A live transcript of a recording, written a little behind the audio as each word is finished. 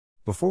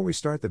Before we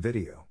start the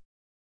video,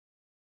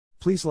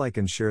 please like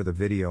and share the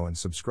video and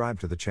subscribe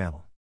to the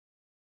channel.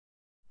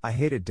 I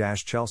hate it.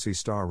 Chelsea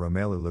star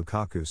Romelu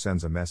Lukaku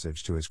sends a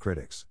message to his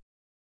critics.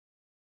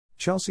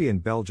 Chelsea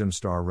and Belgium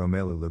star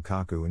Romelu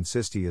Lukaku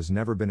insists he has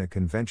never been a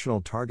conventional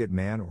target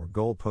man or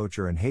goal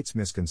poacher and hates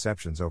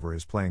misconceptions over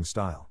his playing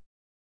style.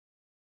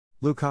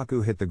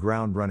 Lukaku hit the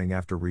ground running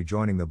after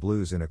rejoining the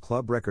Blues in a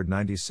club record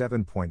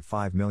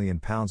 £97.5 million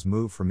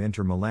move from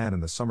Inter Milan in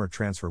the summer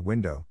transfer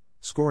window,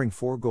 scoring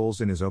 4 goals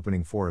in his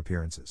opening 4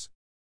 appearances.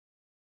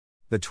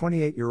 The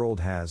 28-year-old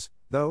has,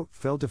 though,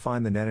 failed to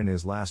find the net in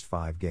his last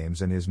 5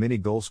 games, and his mini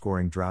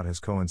goal-scoring drought has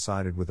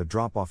coincided with a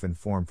drop-off in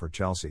form for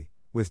Chelsea,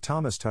 with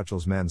Thomas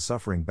Tuchel's men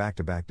suffering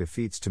back-to-back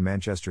defeats to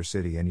Manchester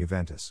City and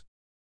Juventus.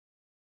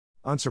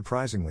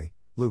 Unsurprisingly,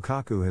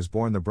 Lukaku has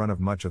borne the brunt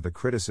of much of the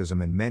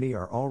criticism, and many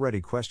are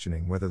already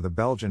questioning whether the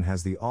Belgian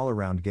has the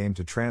all-around game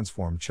to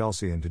transform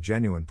Chelsea into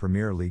genuine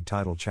Premier League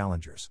title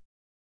challengers.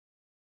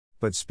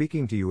 But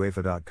speaking to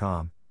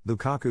UEFA.com,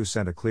 Lukaku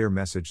sent a clear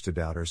message to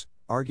doubters,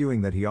 arguing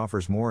that he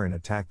offers more in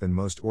attack than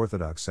most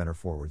orthodox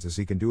centre-forwards, as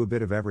he can do a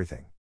bit of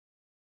everything.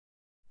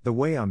 "The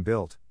way I'm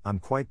built, I'm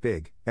quite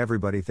big.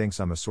 Everybody thinks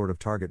I'm a sort of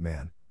target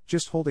man,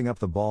 just holding up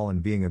the ball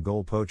and being a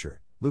goal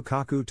poacher,"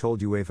 Lukaku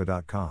told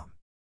UEFA.com.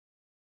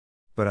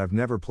 "But I've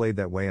never played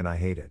that way and I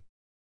hate it.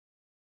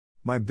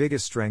 My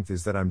biggest strength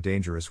is that I'm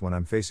dangerous when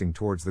I'm facing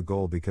towards the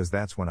goal, because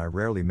that's when I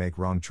rarely make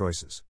wrong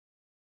choices.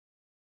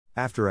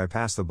 After I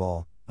pass the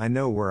ball, I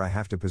know where I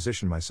have to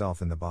position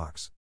myself in the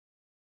box.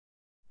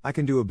 I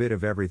can do a bit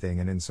of everything,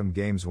 and in some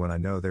games when I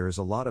know there is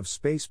a lot of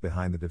space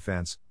behind the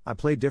defense, I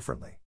play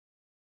differently.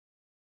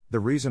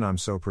 The reason I'm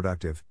so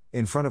productive,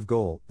 in front of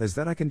goal, is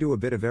that I can do a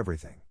bit of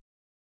everything."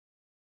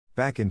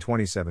 Back in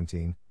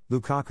 2017,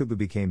 Lukaku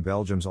became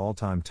Belgium's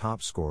all-time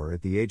top scorer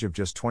at the age of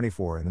just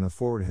 24, and the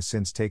forward has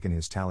since taken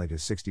his tally to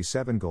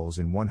 67 goals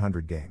in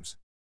 100 games.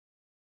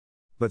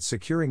 But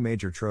securing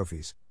major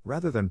trophies,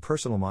 rather than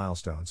personal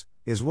milestones,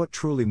 is what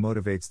truly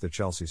motivates the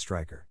Chelsea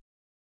striker.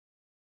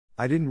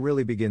 "I didn't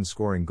really begin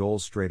scoring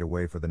goals straight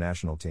away for the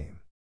national team.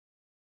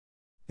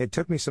 It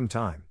took me some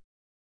time.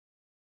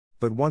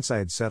 But once I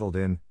had settled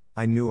in,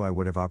 I knew I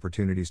would have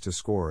opportunities to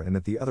score and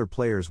that the other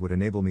players would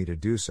enable me to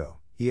do so,"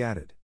 he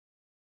added.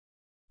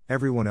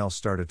 "Everyone else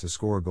started to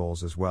score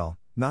goals as well,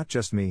 not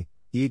just me: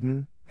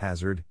 Eden,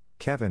 Hazard,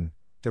 Kevin,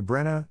 De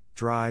Bruyne,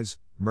 Dries,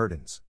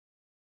 Mertens.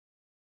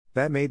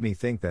 That made me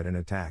think that in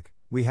attack,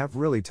 we have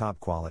really top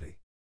quality.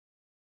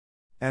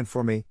 And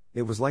for me,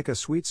 it was like a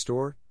sweet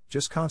store,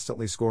 just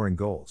constantly scoring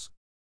goals.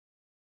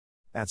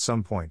 At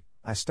some point,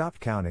 I stopped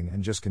counting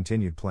and just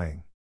continued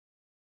playing.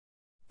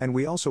 And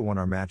we also won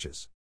our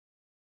matches.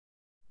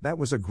 That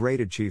was a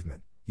great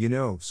achievement,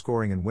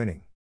 scoring and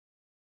winning.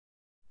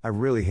 I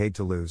really hate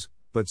to lose,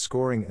 but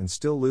scoring and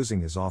still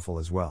losing is awful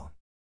as well.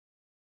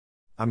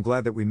 I'm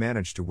glad that we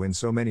managed to win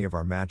so many of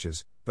our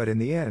matches, but in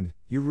the end,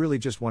 you really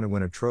just want to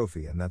win a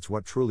trophy, and that's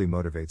what truly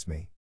motivates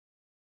me."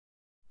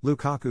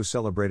 Lukaku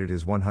celebrated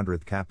his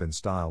 100th cap in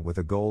style with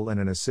a goal and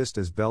an assist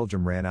as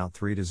Belgium ran out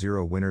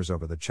 3-0 winners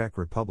over the Czech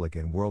Republic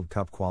in World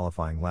Cup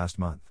qualifying last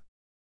month.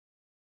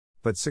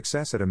 But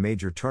success at a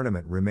major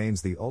tournament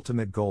remains the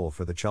ultimate goal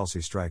for the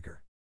Chelsea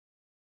striker.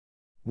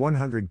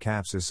 100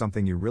 caps is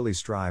something you really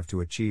strive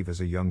to achieve as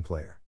a young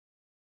player.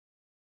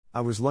 "I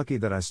was lucky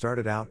that I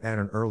started out at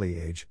an early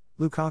age,"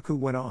 Lukaku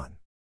went on.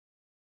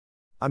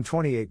 "I'm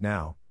 28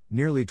 now,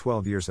 nearly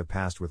 12 years have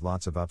passed with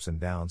lots of ups and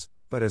downs,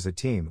 but as a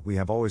team we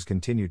have always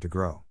continued to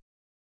grow.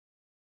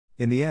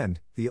 In the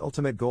end, the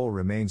ultimate goal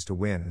remains to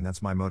win, and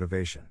that's my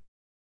motivation.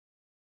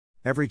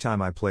 Every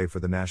time I play for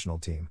the national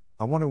team,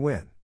 I want to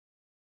win.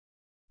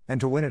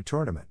 And to win a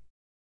tournament.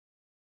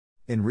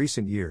 In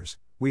recent years,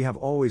 we have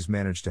always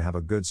managed to have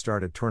a good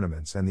start at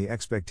tournaments, and the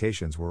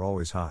expectations were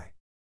always high.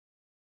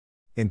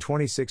 In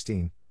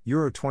 2016,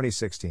 Euro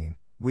 2016,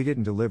 we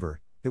didn't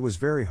deliver, it was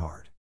very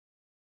hard.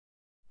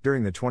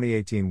 During the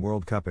 2018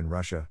 World Cup in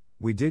Russia,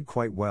 we did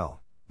quite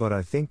well, but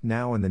I think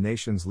now in the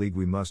Nations League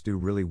we must do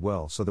really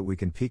well so that we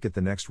can peak at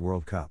the next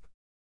World Cup."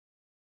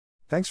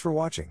 Thanks for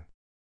watching.